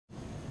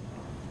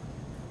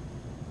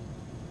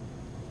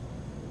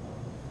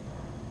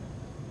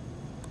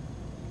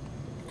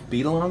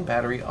Beadalon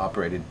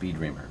battery-operated bead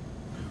reamer.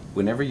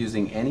 Whenever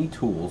using any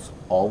tools,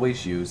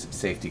 always use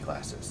safety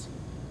glasses.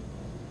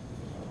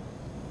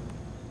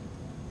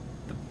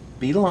 The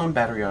Beadalon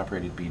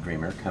battery-operated bead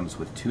reamer comes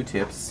with two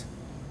tips,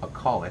 a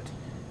collet,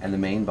 and the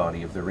main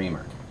body of the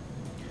reamer.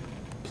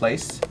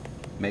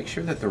 Make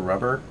sure that the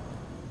rubber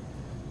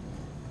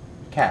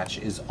catch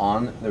is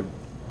on the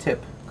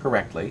tip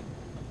correctly,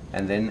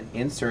 and then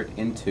insert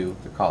into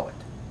the collet.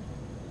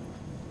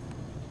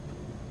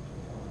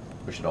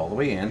 Push it all the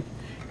way in,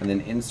 and then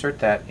insert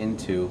that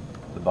into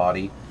the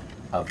body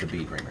of the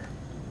bead reamer.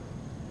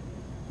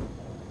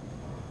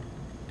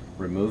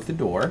 Remove the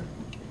door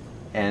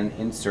and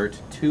insert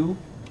two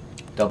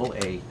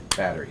AA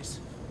batteries.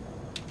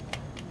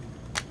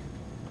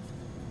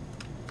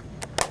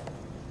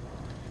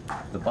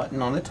 The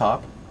button on the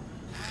top,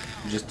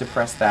 just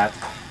depress that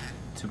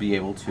to be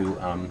able to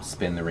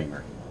spin the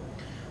reamer.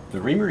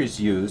 The reamer is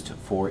used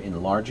for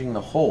enlarging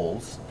the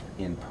holes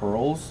in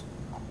pearls,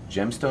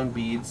 gemstone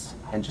beads,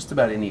 and just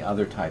about any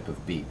other type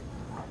of bead.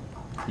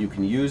 You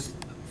can use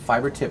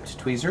fiber-tipped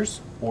tweezers,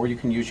 or you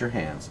can use your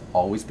hands.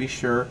 Always be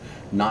sure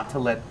not to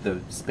let the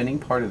spinning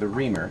part of the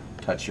reamer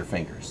touch your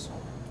fingers.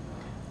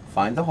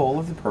 Find the hole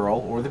of the pearl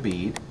or the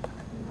bead,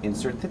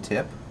 insert the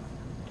tip,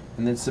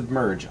 and then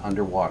submerge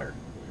underwater.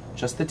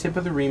 Just the tip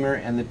of the reamer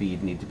and the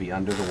bead need to be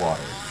under the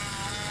water.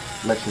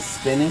 Let the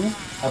spinning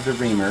of the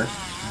reamer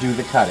do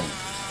the cutting.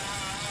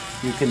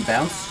 You can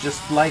bounce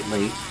just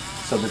lightly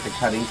so that the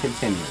cutting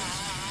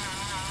continues.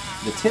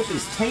 The tip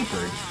is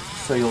tapered,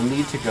 so you'll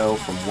need to go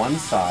from one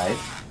side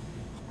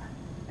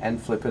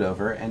and flip it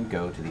over and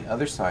go to the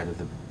other side of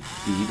the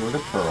bead or the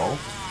pearl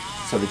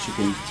so that you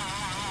can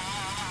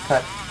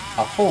cut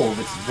a hole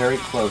that's very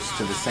close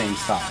to the same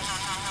size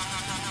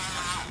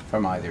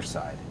from either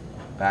side.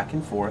 Back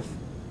and forth.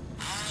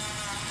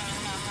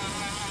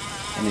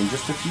 And in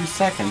just a few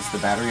seconds, the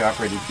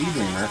battery-operated bead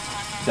reamer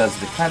does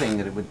the cutting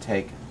that it would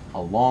take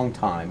a long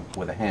time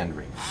with a hand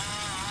reamer.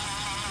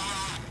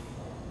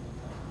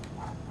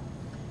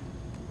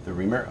 The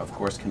reamer, of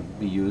course, can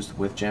be used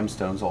with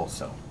gemstones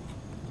also.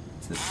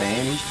 It's the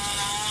same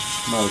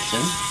motion.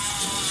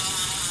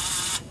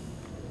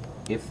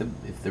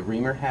 If the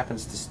reamer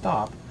happens to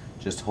stop,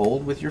 just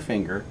hold with your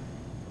finger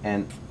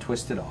and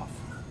twist it off.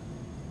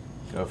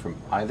 Go from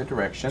either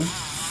direction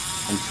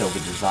until the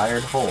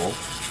desired hole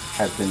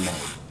has been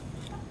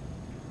made.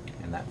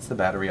 And that's the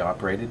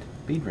battery-operated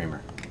bead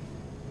reamer.